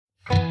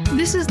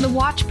This is the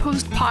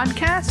WatchPost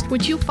podcast,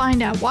 which you'll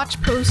find at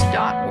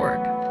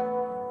watchpost.org.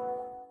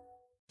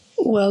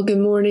 Well, good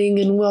morning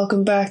and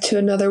welcome back to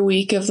another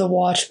week of the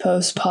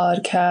WatchPost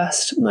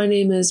podcast. My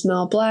name is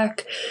Mel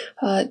Black.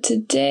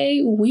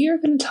 Today we are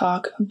going to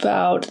talk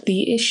about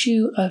the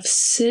issue of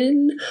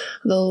sin,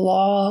 the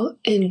law,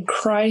 and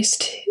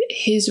Christ,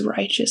 his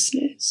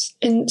righteousness.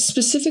 And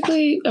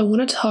specifically, I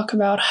want to talk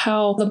about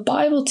how the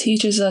Bible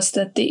teaches us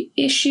that the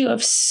issue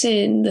of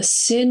sin, the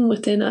sin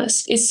within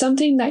us, is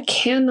something that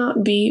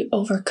cannot be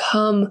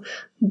overcome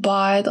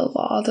by the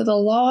law, that the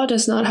law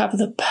does not have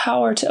the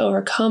power to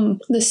overcome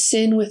the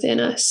sin within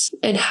us,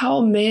 and how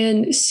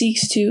man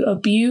seeks to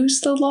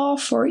abuse the law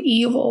for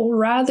evil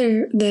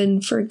rather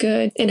than for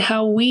good, and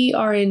how we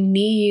are in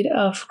need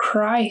of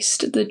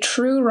Christ, the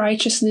true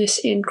righteousness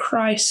in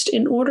Christ,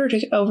 in order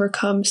to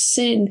overcome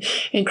sin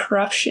and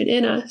corruption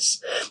in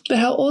us. But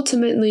how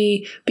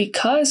ultimately,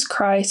 because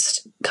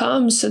Christ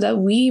comes so that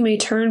we may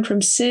turn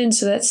from sin,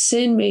 so that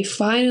sin may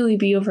finally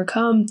be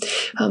overcome,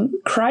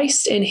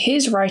 Christ and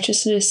his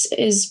righteousness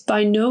is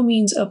by no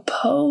means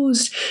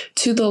opposed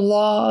to the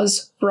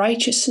law's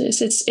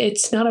righteousness.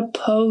 It's not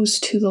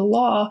opposed to the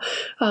law,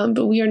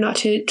 but we are not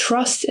to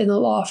trust in the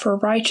law for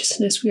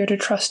righteousness. We are to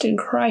trust in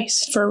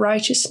Christ for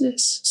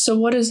righteousness. So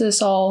what does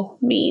this all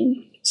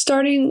mean?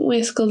 Starting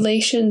with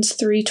Galatians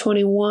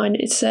 3:21,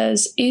 it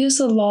says, "Is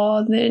the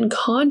law then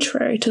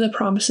contrary to the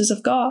promises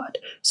of God?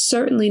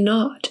 Certainly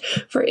not.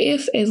 For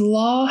if a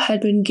law had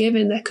been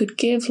given that could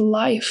give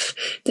life,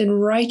 then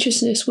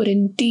righteousness would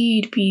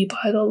indeed be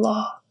by the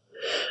law."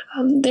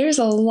 There's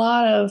a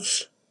lot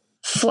of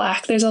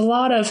flack. There's a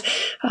lot of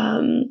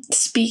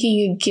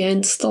speaking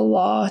against the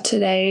law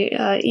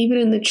today, even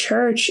in the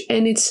church,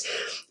 and it's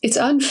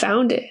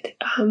unfounded.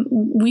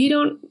 We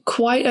don't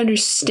quite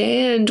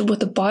understand what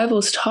the Bible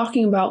is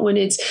talking about when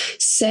it's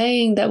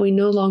saying that we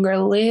no longer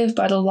live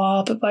by the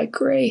law, but by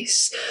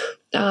grace.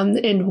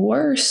 And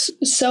worse,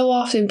 so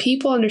often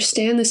people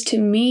understand this to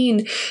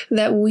mean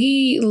that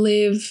we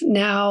live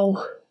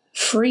now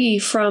free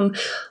from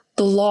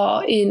the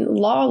law in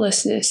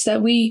lawlessness,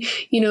 that we,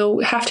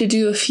 have to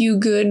do a few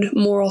good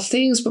moral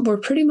things, but we're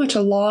pretty much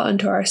a law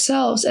unto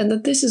ourselves, and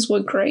that this is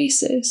what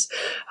grace is.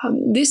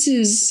 This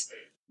is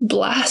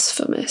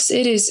blasphemous.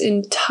 It is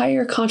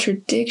entire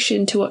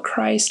contradiction to what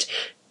Christ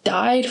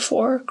died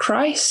for.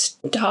 Christ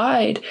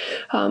died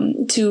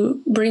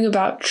to bring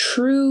about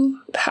true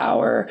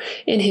power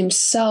in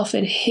himself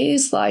and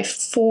his life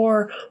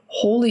for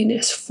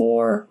holiness,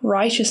 for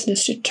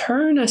righteousness, to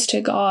turn us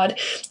to God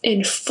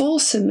in full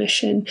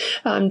submission,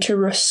 to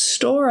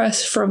restore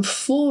us from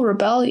full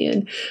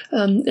rebellion.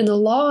 And the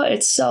law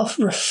itself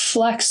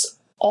reflects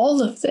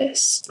all of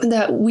this,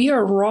 that we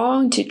are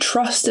wrong to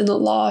trust in the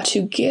law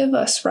to give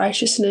us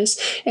righteousness,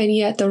 and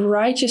yet the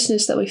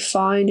righteousness that we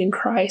find in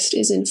Christ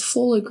is in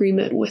full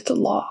agreement with the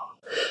law.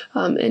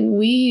 And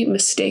we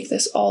mistake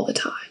this all the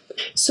time.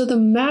 So the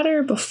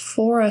matter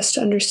before us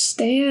to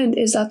understand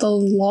is that the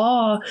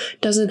law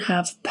doesn't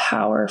have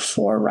power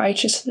for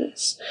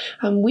righteousness.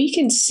 We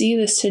can see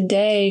this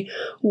today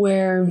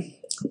where,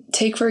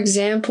 take, for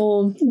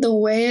example, the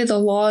way the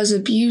law is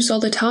abused all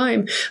the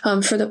time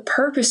for the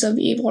purpose of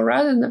evil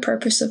rather than the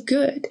purpose of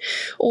good.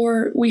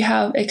 Or we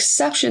have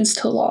exceptions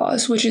to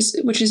laws, which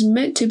is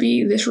meant to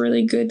be this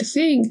really good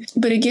thing.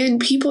 But again,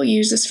 people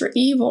use this for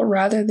evil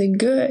rather than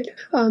good.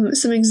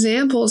 Some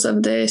examples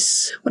of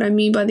this, what I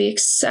mean by the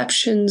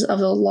exceptions of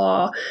the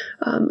law,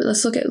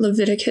 let's look at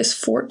Leviticus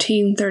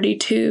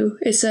 14:32.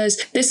 It says,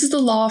 "This is the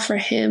law for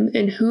him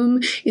in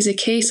whom is a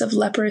case of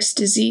leprous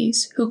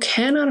disease, who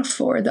cannot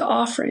afford the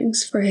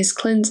offerings for his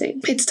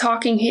cleansing." It's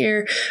talking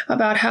here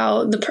about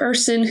how the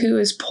person who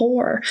is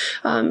poor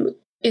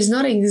is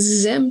not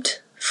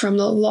exempt from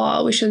the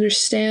law. We should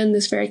understand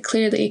this very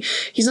clearly.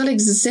 He's not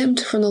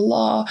exempt from the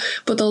law,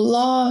 but the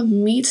law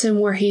meets him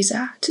where he's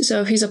at. So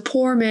if he's a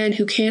poor man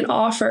who can't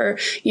offer,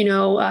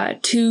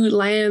 2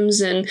 lambs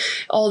and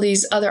all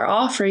these other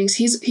offerings,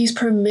 he's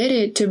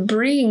permitted to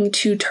bring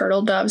 2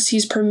 turtle doves.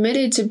 He's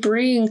permitted to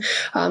bring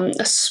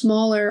a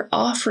smaller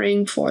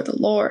offering for the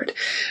Lord.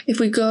 If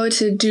we go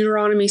to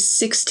Deuteronomy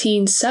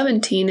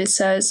 16:17, it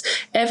says,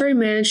 "Every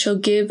man shall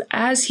give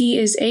as he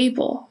is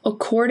able,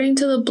 according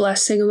to the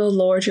blessing of the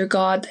Lord your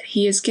God that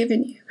he has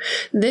given you."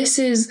 This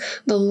is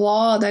the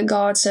law that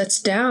God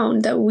sets down,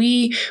 that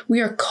we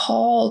are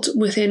called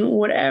within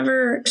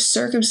whatever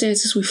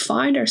circumstances we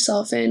find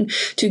ourselves in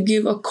to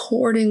give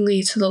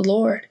accordingly to the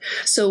Lord.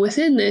 So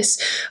within this,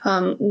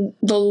 the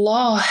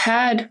law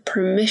had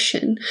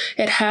permission.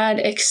 It had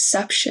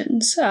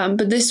exceptions,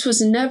 but this was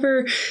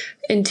never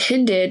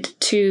intended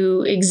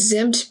to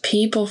exempt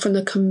people from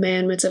the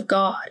commandments of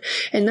God.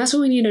 And that's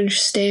what we need to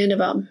understand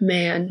about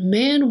man.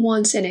 Man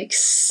wants an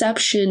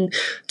exception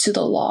to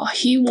the law.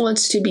 He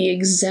wants to to be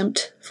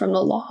exempt from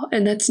the law.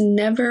 And that's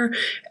never,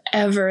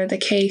 ever the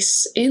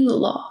case in the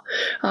law.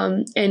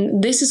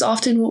 And this is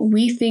often what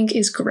we think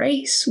is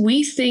grace.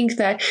 We think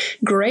that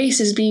grace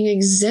is being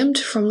exempt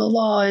from the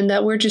law and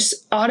that we're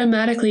just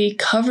automatically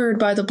covered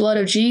by the blood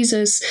of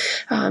Jesus,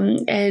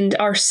 and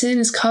our sin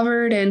is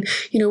covered, and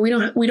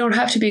we don't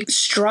have to be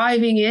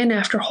striving in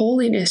after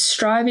holiness,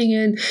 striving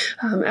in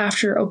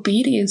after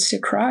obedience to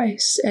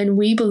Christ. And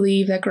we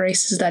believe that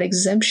grace is that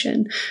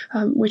exemption,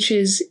 which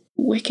is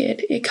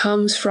wicked. It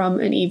comes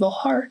from an evil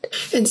heart.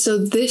 And so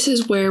this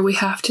is where we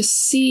have to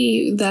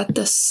see that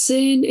the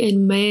sin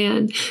in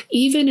man,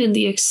 even in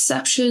the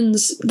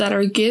exceptions that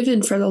are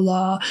given for the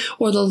law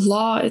or the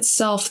law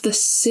itself, the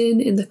sin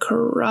and the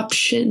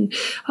corruption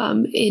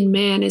in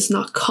man is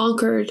not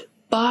conquered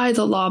by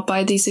the law,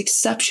 by these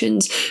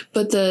exceptions,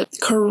 but the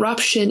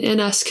corruption in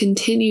us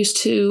continues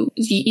to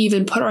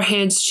even put our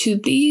hands to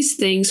these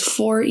things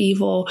for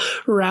evil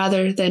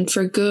rather than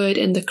for good.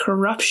 And the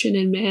corruption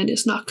in man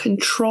is not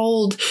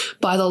controlled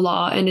by the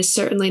law and is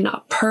certainly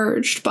not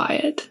purged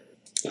by it.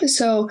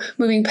 So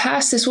moving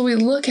past this, what we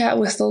look at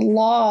with the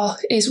law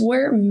is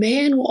where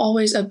man will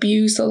always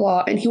abuse the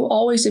law, and he will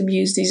always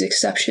abuse these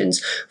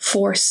exceptions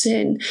for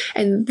sin.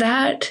 And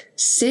that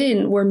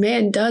sin, where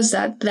man does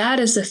that,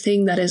 that is the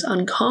thing that is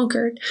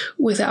unconquered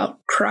without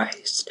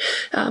Christ.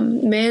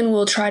 Man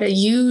will try to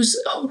use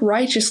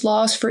righteous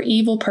laws for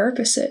evil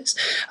purposes,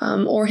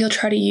 or he'll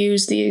try to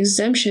use the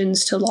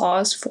exemptions to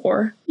laws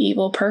for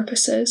evil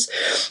purposes.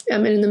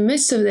 And in the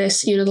midst of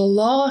this, the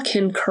law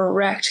can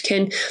correct,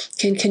 can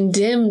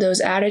condemn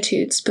those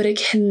attitudes, but it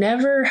can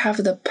never have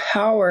the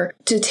power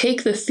to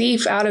take the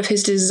thief out of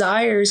his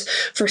desires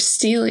for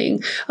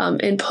stealing,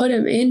 and put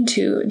him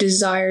into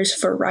desires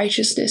for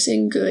righteousness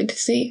and good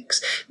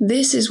things.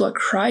 This is what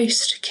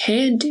Christ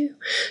can do.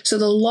 So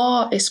the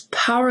law is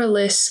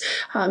powerless,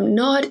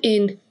 not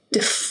in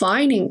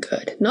defining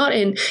good, not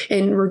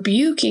in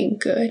rebuking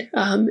good.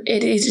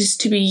 It is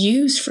to be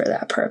used for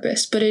that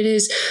purpose, but it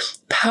is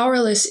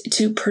powerless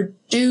to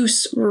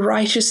produce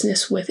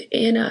righteousness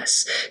within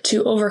us,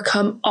 to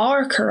overcome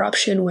our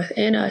corruption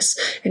within us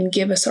and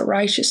give us a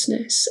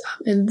righteousness.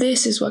 And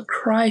this is what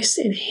Christ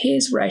in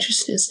his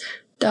righteousness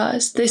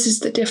does. This is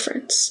the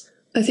difference.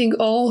 I think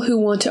all who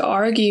want to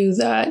argue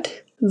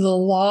that the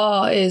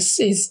law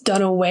is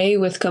done away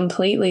with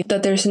completely,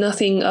 that there's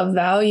nothing of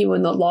value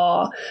in the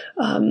law,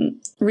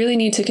 really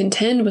need to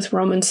contend with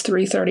Romans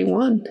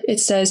 3:31.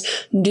 It says,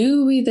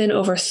 "Do we then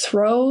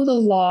overthrow the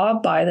law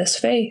by this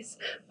faith?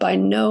 By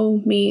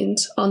no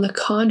means. On the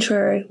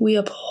contrary, we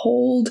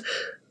uphold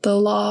the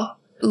law."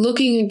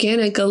 Looking again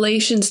at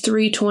Galatians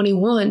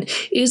 3:21,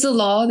 is the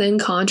law then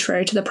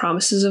contrary to the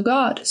promises of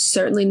God?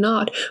 Certainly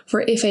not.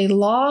 For if a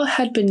law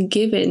had been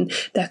given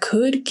that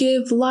could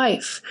give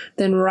life,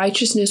 then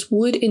righteousness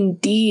would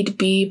indeed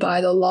be by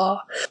the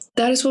law.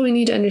 That is what we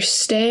need to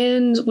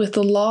understand with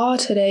the law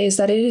today, is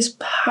that it is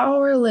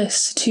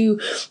powerless to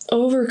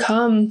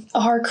overcome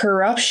our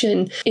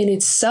corruption in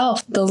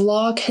itself. The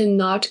law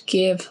cannot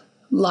give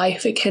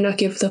life. It cannot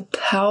give the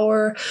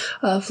power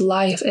of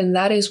life. And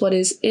that is what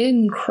is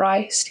in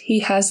Christ.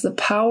 He has the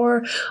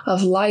power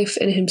of life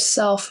in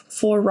himself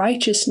for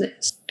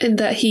righteousness. And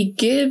that he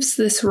gives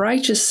this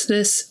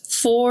righteousness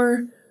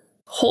for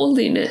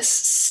holiness,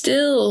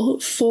 still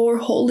for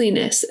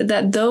holiness.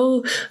 That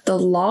though the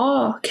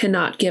law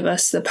cannot give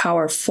us the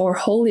power for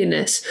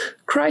holiness,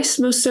 Christ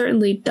most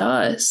certainly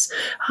does.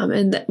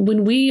 And that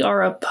when we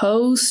are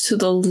opposed to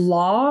the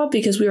law,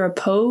 because we are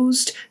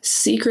opposed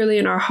secretly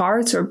in our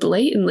hearts or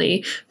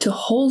blatantly to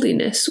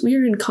holiness, we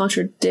are in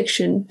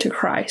contradiction to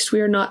Christ.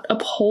 We are not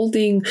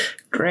upholding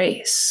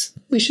grace.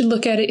 We should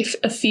look at it,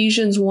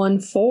 Ephesians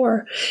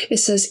 1:4. It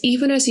says,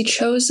 "Even as he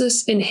chose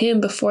us in him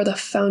before the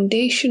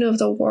foundation of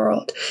the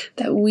world,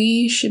 that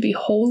we should be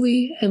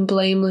holy and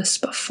blameless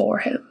before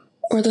him."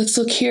 Or let's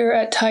look here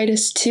at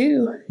Titus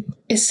 2.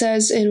 It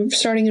says,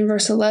 starting in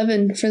verse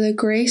 11, "For the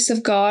grace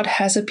of God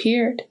has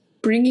appeared,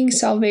 bringing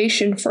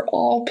salvation for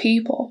all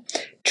people,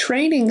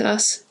 training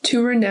us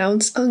to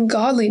renounce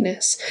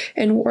ungodliness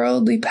and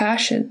worldly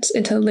passions,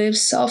 and to live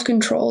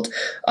self-controlled,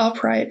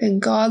 upright,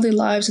 and godly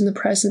lives in the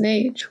present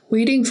age,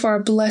 waiting for our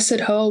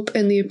blessed hope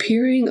and the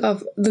appearing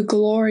of the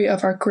glory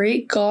of our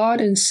great God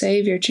and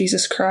Savior,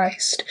 Jesus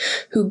Christ,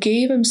 who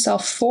gave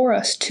himself for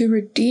us to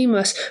redeem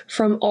us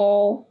from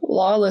all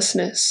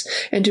lawlessness,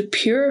 and to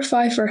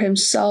purify for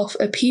himself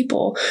a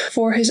people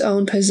for his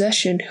own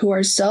possession, who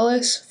are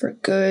zealous for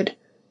good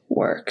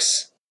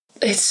works."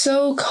 It's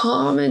so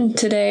common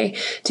today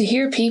to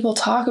hear people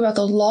talk about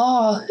the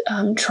law,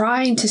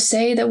 trying to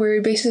say that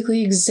we're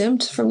basically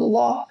exempt from the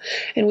law.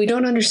 And we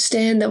don't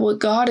understand that what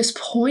God is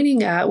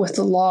pointing at with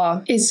the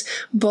law is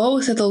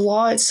both that the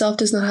law itself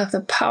does not have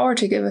the power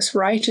to give us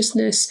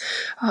righteousness,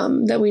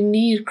 that we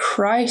need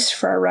Christ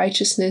for our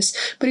righteousness,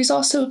 but he's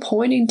also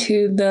pointing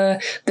to the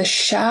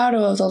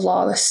shadow of the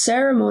law, the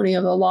ceremony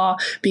of the law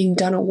being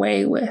done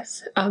away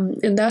with.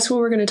 And that's what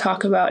we're going to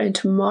talk about in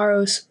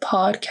tomorrow's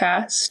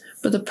podcast.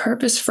 But the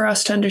purpose for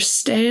us to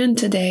understand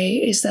today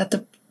is that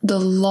the the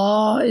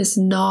law is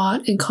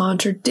not in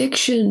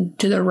contradiction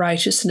to the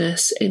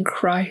righteousness in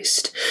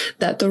Christ,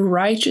 that the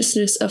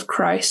righteousness of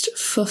Christ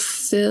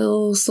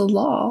fulfills the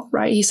law,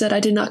 right? He said, I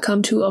did not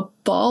come to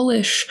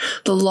abolish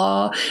the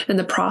law and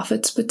the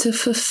prophets, but to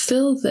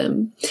fulfill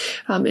them.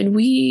 And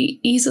we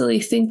easily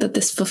think that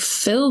this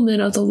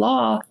fulfillment of the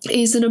law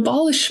is an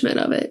abolishment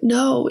of it.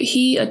 No,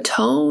 he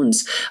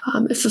atones,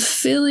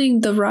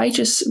 fulfilling the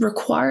righteous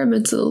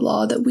requirements of the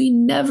law that we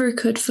never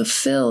could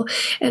fulfill,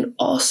 and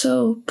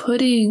also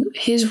putting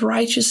his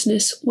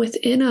righteousness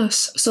within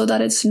us so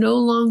that it's no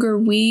longer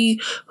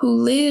we who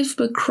live,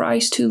 but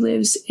Christ who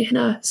lives in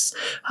us.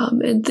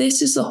 And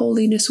this is the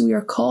holiness we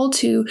are called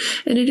to,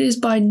 and it is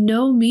by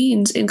no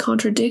means in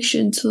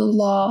contradiction to the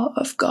law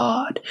of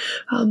God.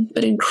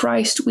 But in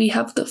Christ, we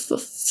have the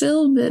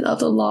fulfillment of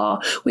the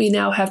law. We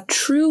now have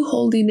true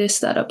holiness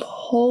that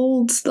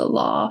upholds the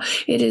law.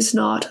 It is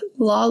not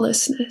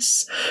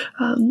lawlessness.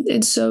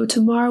 And so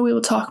tomorrow we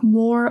will talk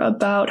more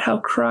about how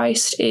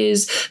Christ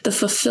is the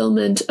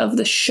fulfillment of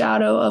the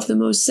shadow of the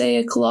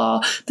Mosaic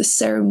law, the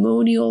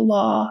ceremonial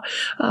law,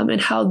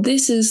 and how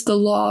this is the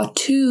law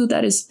too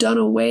that is done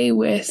away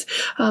with,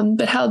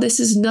 but how this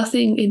is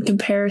nothing in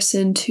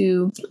comparison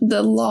to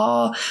the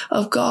law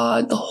of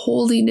God, the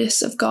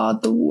holiness of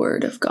God, the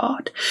Word of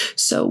God.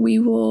 So we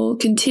will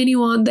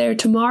continue on there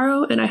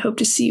tomorrow, and I hope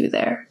to see you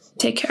there.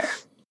 Take care.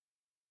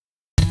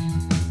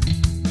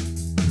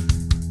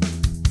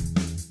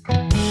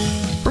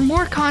 For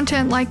more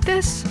content like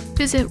this,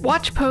 visit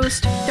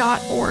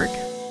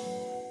watchpost.org.